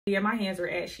Yeah, my hands are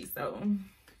ashy, so I'm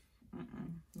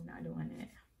not doing that.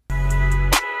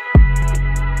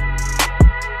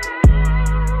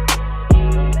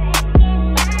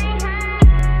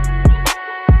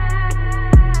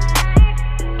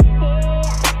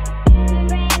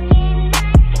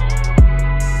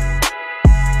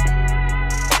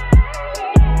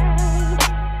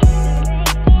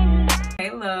 Hey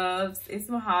loves, it's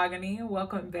Mahogany and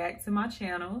welcome back to my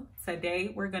channel.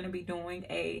 Today we're going to be doing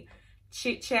a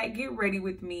chit chat get ready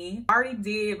with me. I already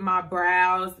did my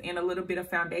brows and a little bit of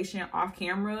foundation off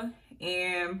camera,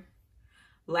 and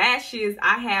lashes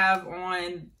I have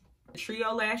on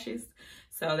trio lashes,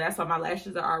 so that's why my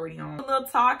lashes are already on. A little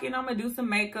talking, I'm gonna do some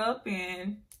makeup,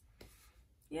 and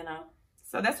you know,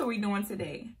 so that's what we're doing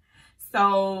today.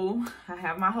 So I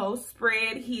have my whole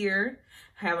spread here.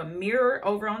 I have a mirror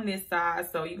over on this side,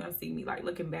 so you're gonna see me like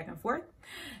looking back and forth,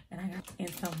 and I got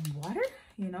in some water.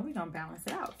 You know, we're gonna balance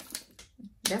it out.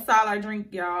 That's all I drink,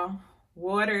 y'all.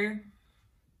 Water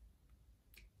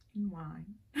and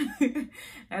wine.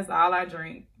 That's all I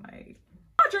drink. Like,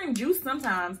 I drink juice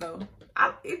sometimes though.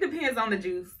 It depends on the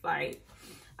juice. Like,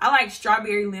 I like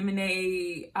strawberry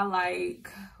lemonade. I like,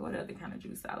 what other kind of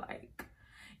juice I like?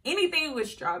 Anything with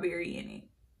strawberry in it.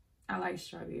 I like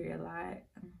strawberry a lot.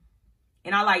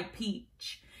 And I like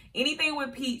peach. Anything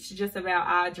with peach, just about,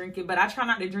 I drink it. But I try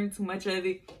not to drink too much of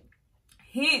it.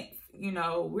 Hence, you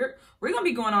know, we're gonna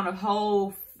be going on a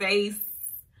whole face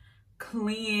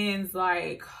cleanse,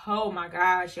 like, oh my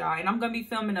gosh, y'all. And I'm gonna be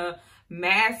filming a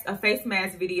face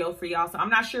mask video for y'all, so I'm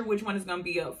not sure which one is gonna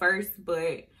be up first,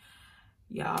 but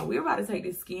y'all, we're about to take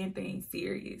this skin thing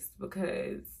serious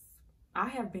because I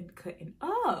have been cutting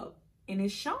up and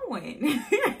it's showing.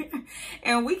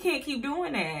 And we can't keep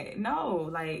doing that. No,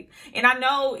 like, and I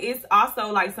know it's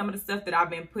also like some of the stuff that I've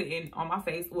been putting on my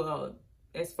face, well,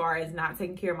 as far as not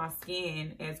taking care of my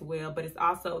skin as well, but it's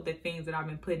also the things that I've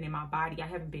been putting in my body. I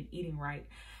haven't been eating right,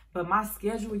 but my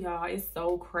schedule, y'all, is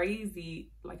so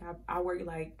crazy. Like, I work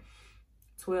like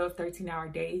 12, 13-hour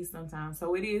days sometimes,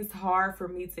 so it is hard for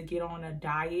me to get on a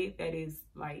diet that is,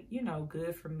 like, you know,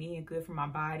 good for me and good for my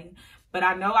body. But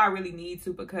I know I really need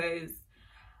to because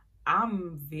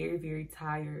I'm very, very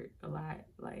tired a lot.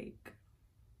 Like,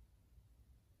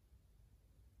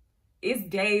 it's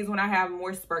days when I have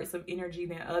more spurts of energy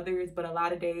than others, but a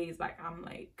lot of days, like, I'm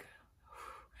like,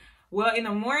 well, in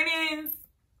the mornings,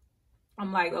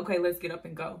 I'm like, okay, let's get up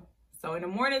and go. So in the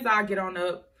mornings, I'll get on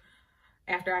up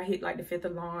after I hit like the 5th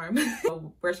alarm,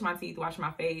 brush my teeth, wash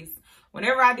my face.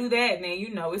 Whenever I do that, then,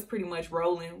 you know, it's pretty much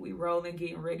rolling. We rolling,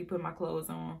 getting ready, putting my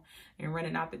clothes on and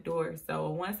running out the door.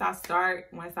 So once I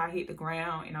hit the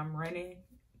ground and I'm running,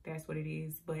 that's what it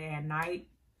is. But at night,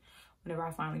 whenever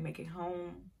I finally make it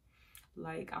home,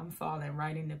 like, I'm falling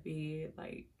right in the bed,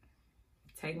 like,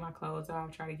 take my clothes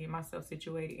off, try to get myself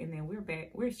situated, and then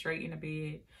we're straight in the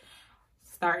bed,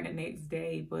 starting the next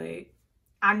day. But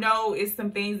I know it's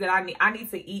some things that I need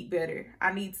to eat better.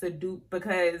 I need to do,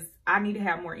 because I need to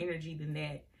have more energy than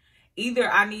that.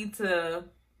 Either I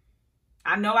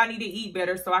know I need to eat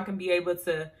better so I can be able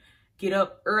to get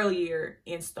up earlier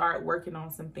and start working on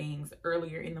some things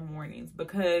earlier in the mornings,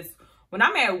 because when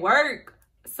I'm at work,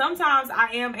 sometimes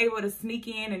I am able to sneak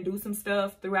in and do some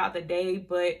stuff throughout the day,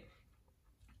 but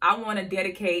I want to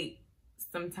dedicate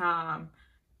some time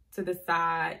to the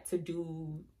side to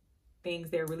do things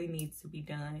that really needs to be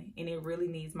done, and it really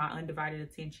needs my undivided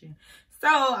attention. So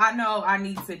I know I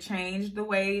need to change the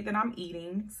way that I'm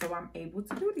eating so I'm able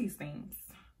to do these things.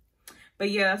 But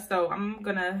yeah, so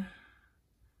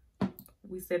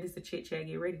we said it's a chit chat,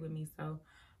 get ready with me, so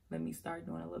let me start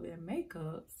doing a little bit of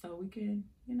makeup so we can,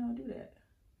 you know, do that.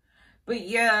 But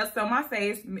yeah, so my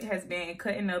face has been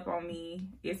cutting up on me.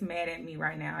 It's mad at me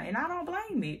right now, and I don't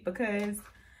blame it because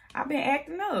I've been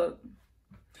acting up.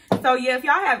 So yeah, if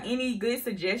y'all have any good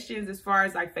suggestions as far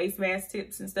as like face mask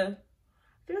tips and stuff,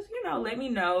 just, you know, let me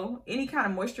know. Any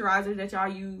kind of moisturizer that y'all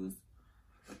use,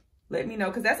 let me know,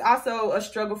 because that's also a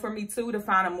struggle for me too, to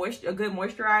find a good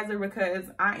moisturizer, because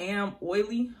I am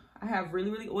oily. I have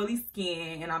really, really oily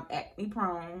skin, and I'm acne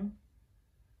prone.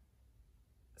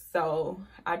 So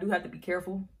I do have to be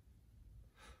careful.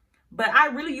 But I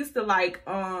really used to like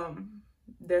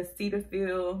the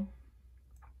Cetaphil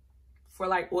for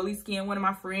like oily skin. One of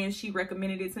my friends, she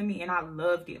recommended it to me and I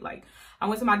loved it. Like, I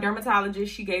went to my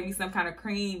dermatologist, she gave me some kind of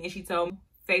cream and she told me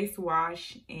face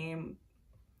wash and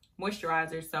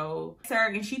moisturizer. So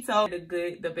and she told me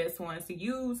the best ones to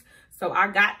use. So I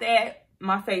got that.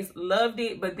 My face loved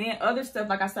it. But then other stuff,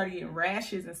 like I started getting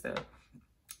rashes and stuff.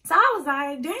 So I was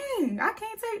like, dang, I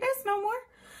can't take this no more.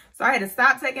 So I had to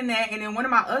stop taking that. And then one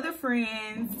of my other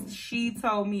friends, she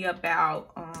told me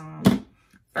about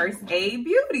First Aid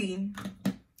Beauty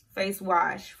face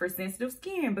wash for sensitive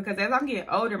skin, because as I'm getting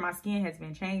older, my skin has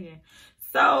been changing.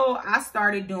 So I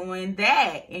started doing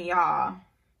that, and y'all,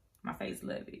 my face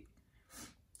love it.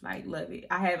 Like, love it.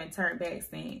 I haven't turned back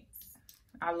since.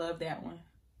 I love that one.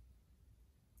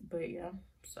 But yeah,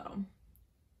 so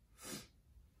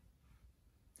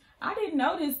I didn't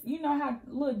notice, you know, how a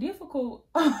little difficult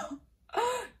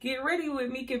get ready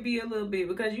with me can be a little bit,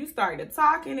 because you start to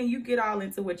talking and you get all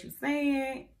into what you're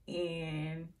saying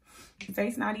and your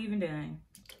face not even done.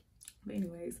 But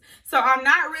anyways, so I'm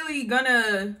not really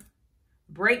gonna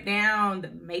break down the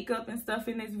makeup and stuff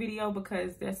in this video,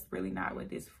 because that's really not what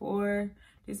this is for.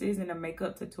 This isn't a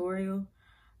makeup tutorial.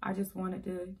 I just wanted to,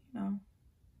 you know,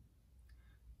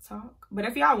 talk. But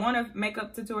if y'all want a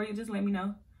makeup tutorial, just let me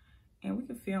know and we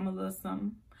can film a little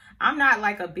something. I'm not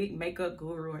like a big makeup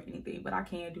guru or anything, but I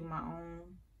can do my own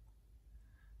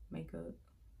makeup.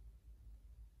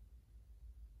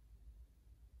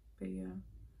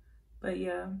 But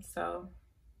yeah, so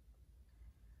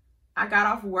I got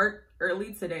off work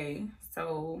early today,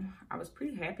 so I was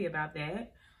pretty happy about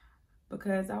that,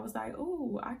 because I was like,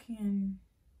 oh, I can,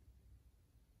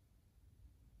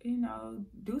 you know,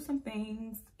 do some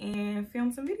things and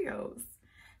film some videos.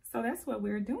 So that's what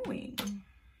we're doing.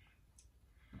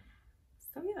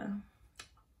 So yeah.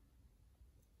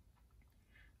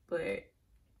 But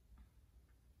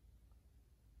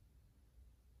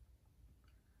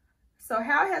so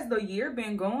how has the year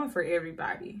been going for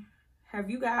everybody? Have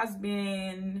you guys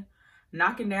been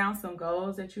knocking down some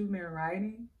goals that you've been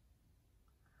writing?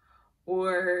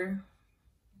 Or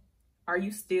are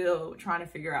you still trying to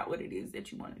figure out what it is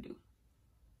that you want to do?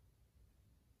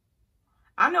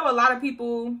 I know a lot of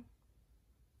people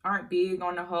aren't big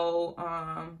on the whole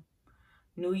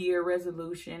New Year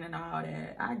resolution and all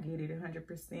that. I get it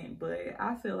 100%, but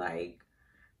I feel like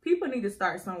people need to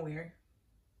start somewhere.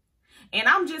 And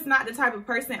I'm just not the type of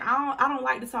person, I don't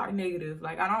like to talk negative.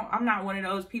 Like, I'm not one of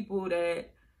those people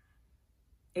that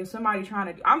if somebody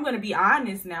trying to, I'm going to be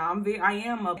honest now.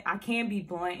 I can be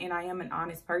blunt and I am an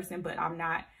honest person, but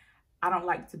I don't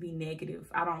like to be negative.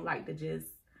 I don't like to just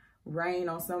rain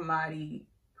on somebody,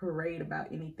 parade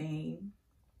about anything.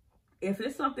 If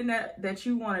it's something that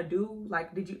you want to do,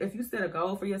 like, if you set a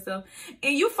goal for yourself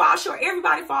and you fall short,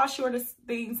 everybody falls short of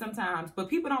things sometimes, but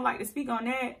people don't like to speak on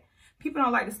that. People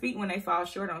don't like to speak when they fall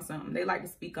short on something. They like to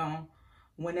speak on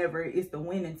whenever it's the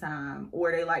winning time,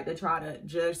 or they like to try to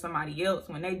judge somebody else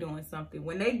when they doing something,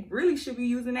 when they really should be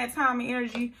using that time and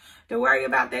energy to worry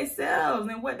about themselves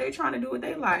and what they're trying to do with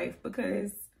their life.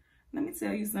 Because let me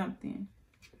tell you something.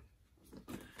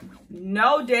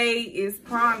 No day is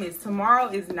promised. Tomorrow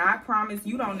is not promised.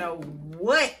 You don't know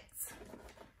what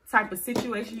type of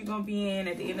situation you're going to be in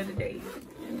at the end of the day.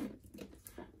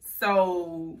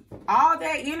 So all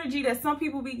that energy that some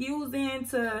people be using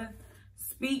to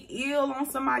speak ill on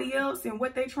somebody else and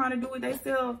what they trying to do with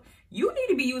themselves, you need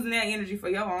to be using that energy for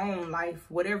your own life,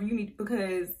 whatever you need,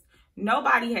 because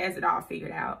nobody has it all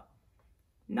figured out.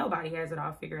 Nobody has it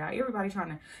all figured out.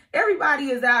 Everybody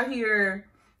is out here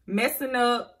messing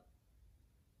up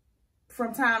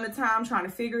from time to time, trying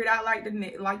to figure it out like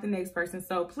the next person.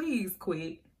 So please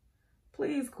quit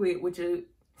with your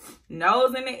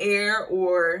nose in the air.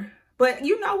 But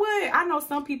you know what? I know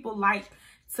some people like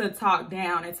to talk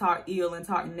down and talk ill and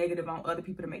talk negative on other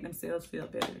people to make themselves feel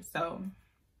better. So,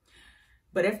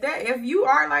 but if you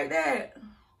are like that,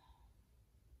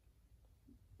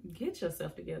 get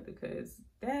yourself together, because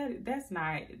that's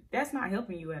not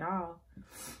helping you at all.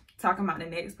 Talking about the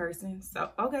next person.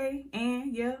 So, okay,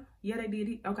 and yeah, they did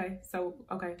it. Okay, so,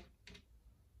 okay.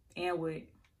 And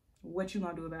what you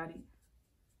gonna do about it?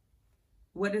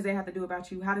 What does that have to do about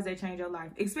you? How does that change your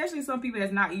life? Especially some people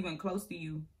that's not even close to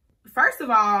you. First of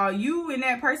all, you and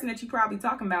that person that you probably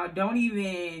talking about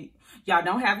y'all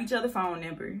don't have each other's phone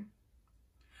number.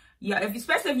 Yeah,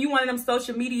 especially if you one of them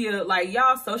social media, like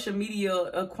y'all social media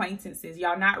acquaintances.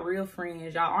 Y'all not real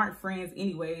friends. Y'all aren't friends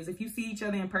anyways. If you see each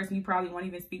other in person, you probably won't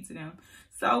even speak to them.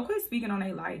 So quit speaking on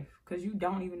their life, because you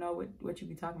don't even know what you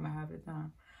be talking about half the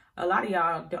time. A lot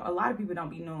of people don't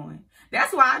be knowing.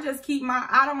 That's why I just keep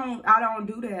I don't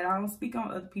do that. I don't speak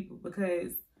on other people,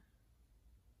 because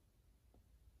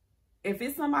if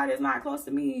it's somebody that's not close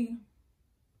to me,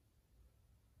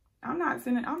 I'm not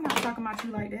talking about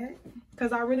you like that,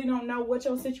 because I really don't know what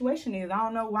your situation is. I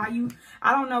don't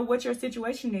know what your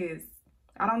situation is.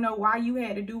 I don't know why you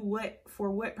had to do what for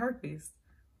what purpose.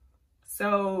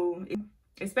 So,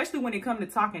 especially when it comes to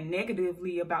talking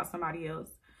negatively about somebody else,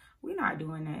 we're not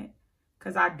doing that,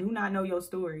 because I do not know your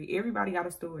story. Everybody got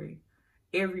a story.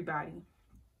 Everybody.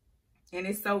 And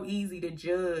it's so easy to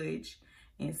judge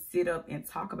and sit up and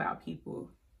talk about people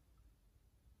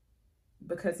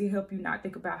because it helps you not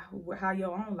think about how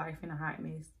your own life in a hot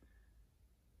mess.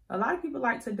 A lot of people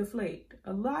like to deflect.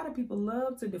 A lot of people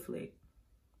love to deflect.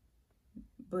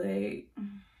 But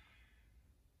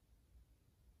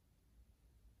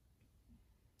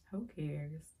who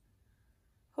cares?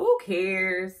 Who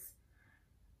cares?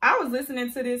 I was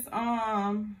listening to this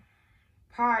podcast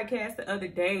the other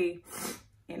day,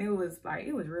 and it was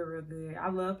real good. I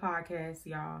love podcasts,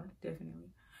 y'all, definitely.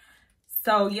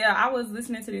 So yeah, I was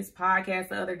listening to this podcast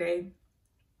the other day,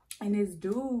 and this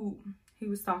dude, he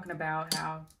was talking about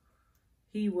how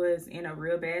he was in a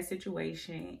real bad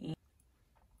situation,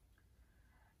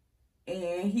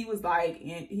 and he was like,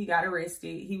 and he got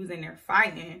arrested. He was in there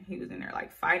fighting. He was in there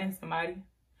like fighting somebody,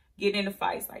 getting into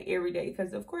fights like every day,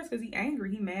 because he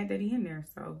angry, he mad that he in there.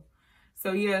 So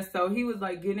yeah, so he was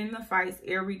like getting in the fights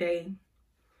every day,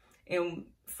 and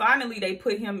finally they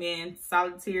put him in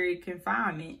solitary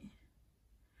confinement.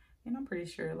 And I'm pretty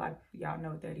sure, like, y'all know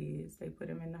what that is. They put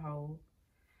him in the hole.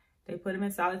 They put him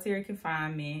in solitary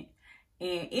confinement.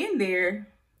 And in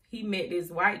there, he met this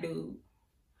white dude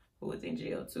who was in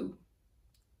jail too.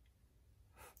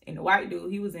 And the white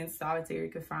dude, he was in solitary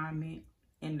confinement.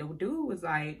 And the dude was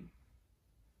like,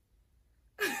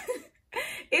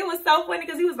 it was so funny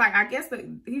because he was like, I guess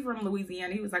he's from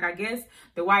Louisiana. He was like, I guess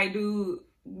the white dude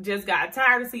just got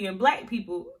tired of seeing black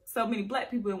people, so many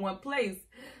black people in one place.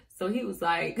 So he was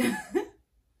like,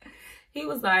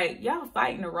 y'all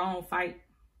fighting the wrong fight.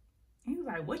 He was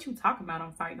like, what you talking about?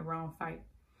 I'm fighting the wrong fight.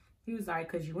 He was like,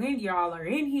 cause y'all are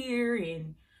in here,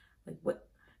 and like, what?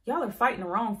 Y'all are fighting the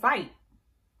wrong fight.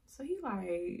 So he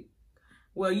like,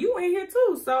 well, you in here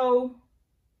too. So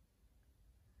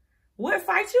what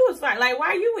fight you was fighting? Like,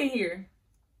 why you in here?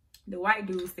 The white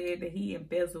dude said that he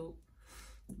embezzled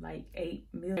like $8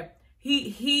 million.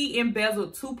 He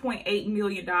embezzled $2.8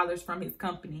 million from his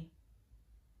company,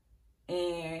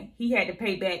 and he had to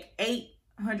pay back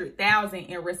 $800,000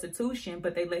 in restitution,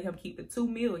 but they let him keep the $2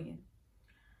 million.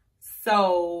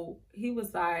 So he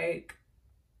was like,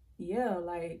 yeah,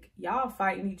 like, y'all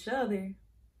fighting each other.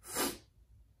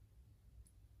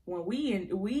 When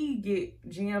we get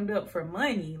jammed up for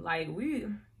money, like,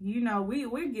 we're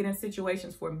getting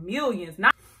situations for millions,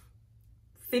 not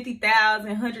 50,000,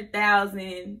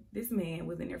 100,000. This man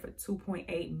was in there for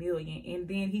 2.8 million, and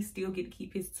then he still get to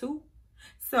keep his 2.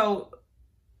 So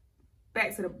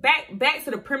back to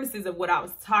the premises of what I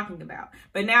was talking about.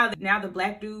 But now the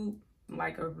black dude,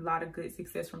 like, a lot of good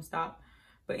success from stop.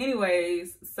 But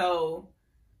anyways, so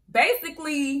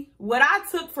basically what I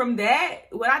took from that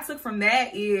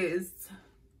is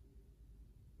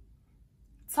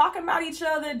talking about each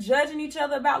other, judging each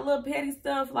other about little petty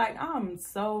stuff. Like, I'm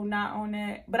so not on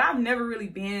that. But I've never really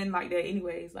been like that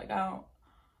anyways. Like, that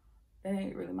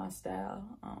ain't really my style.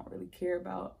 I don't really care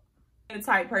about the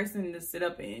type person to sit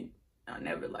up and I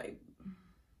never like,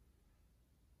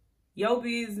 your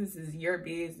business is your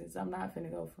business. I'm not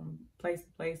finna go from place to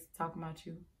place talking about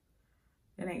you.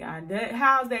 That ain't gonna,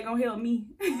 how's that gonna help me?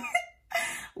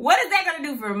 What is that gonna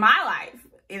do for my life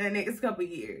in the next couple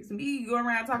of years? Me going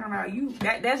around talking about you,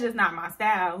 that's just not my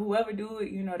style. Whoever do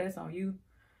it, you know, that's on you.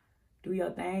 Do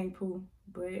your thing, poo.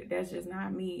 But that's just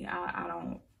not me. I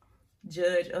don't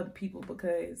judge other people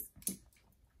because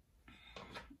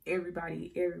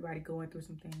everybody going through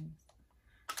some things.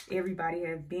 Everybody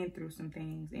has been through some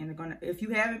things, and if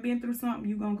you haven't been through something,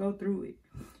 you're gonna go through it.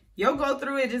 You'll go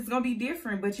through it, it's gonna be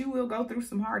different, but you will go through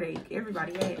some heartache.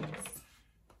 Everybody has.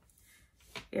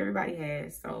 Everybody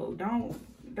has. So don't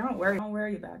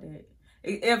worry about that.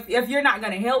 If you're not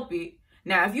gonna help it.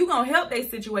 Now, if you're gonna help their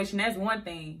situation, that's one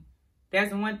thing.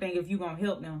 That's one thing if you're gonna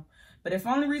help them. But if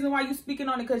only reason why you speaking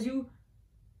on it because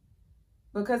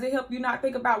it helped you not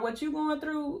think about what you going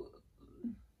through,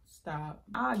 stop.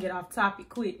 I'll get off topic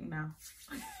quick now.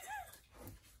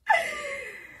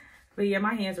 But yeah,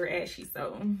 my hands are ashy,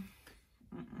 so I'm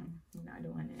not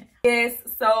doing that. Yes,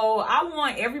 so I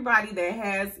want everybody that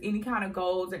has any kind of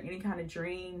goals or any kind of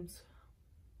dreams,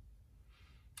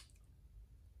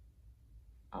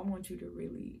 I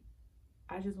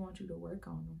just want you to work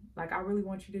on them. Like, I really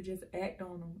want you to just act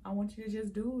on them. I want you to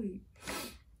just do it.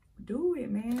 Do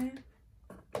it, man.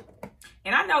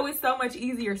 And I know it's so much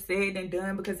easier said than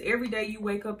done, because every day you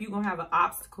wake up, you're going to have an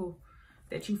obstacle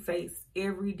that you face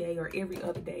every day or every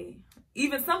other day.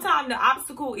 Even sometimes the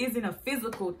obstacle isn't a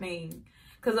physical thing,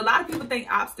 because a lot of people think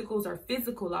obstacles are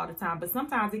physical all the time, but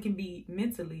sometimes it can be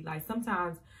mentally. Like,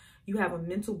 sometimes you have a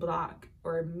mental block,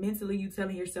 or mentally you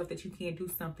telling yourself that you can't do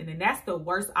something, and that's the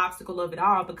worst obstacle of it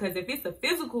all. Because if it's a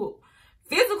physical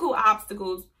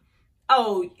obstacles,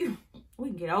 oh, we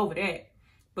can get over that.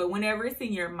 But whenever it's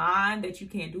in your mind that you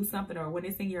can't do something, or when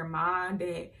it's in your mind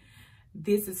that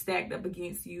this is stacked up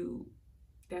against you,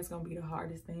 that's going to be the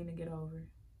hardest thing to get over.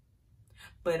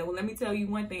 But let me tell you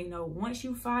one thing though, once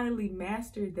you finally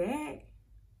master that,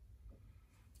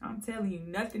 I'm telling you,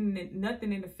 nothing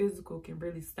in the physical can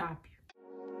really stop you.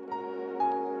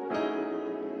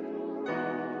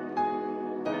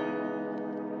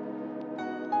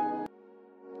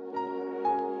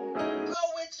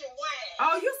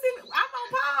 Oh, you see me? I'm on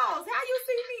pause. How you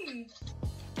see me?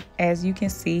 As you can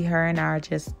see, her and I are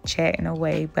just chatting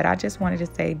away, but I just wanted to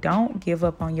say, don't give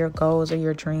up on your goals or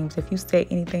your dreams. If you set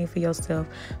anything for yourself,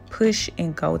 push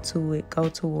and go to it, go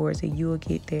towards it. You will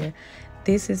get there.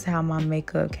 This is how my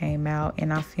makeup came out,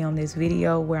 and I filmed this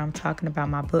video where I'm talking about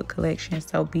my book collection,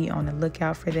 so be on the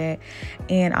lookout for that.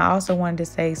 And I also wanted to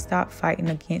say, stop fighting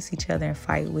against each other and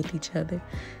fight with each other.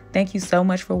 Thank you so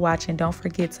much for watching. Don't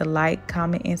forget to like,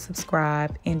 comment, and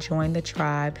subscribe, and join the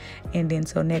tribe. And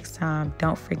until next time,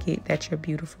 don't forget that you're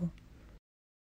beautiful.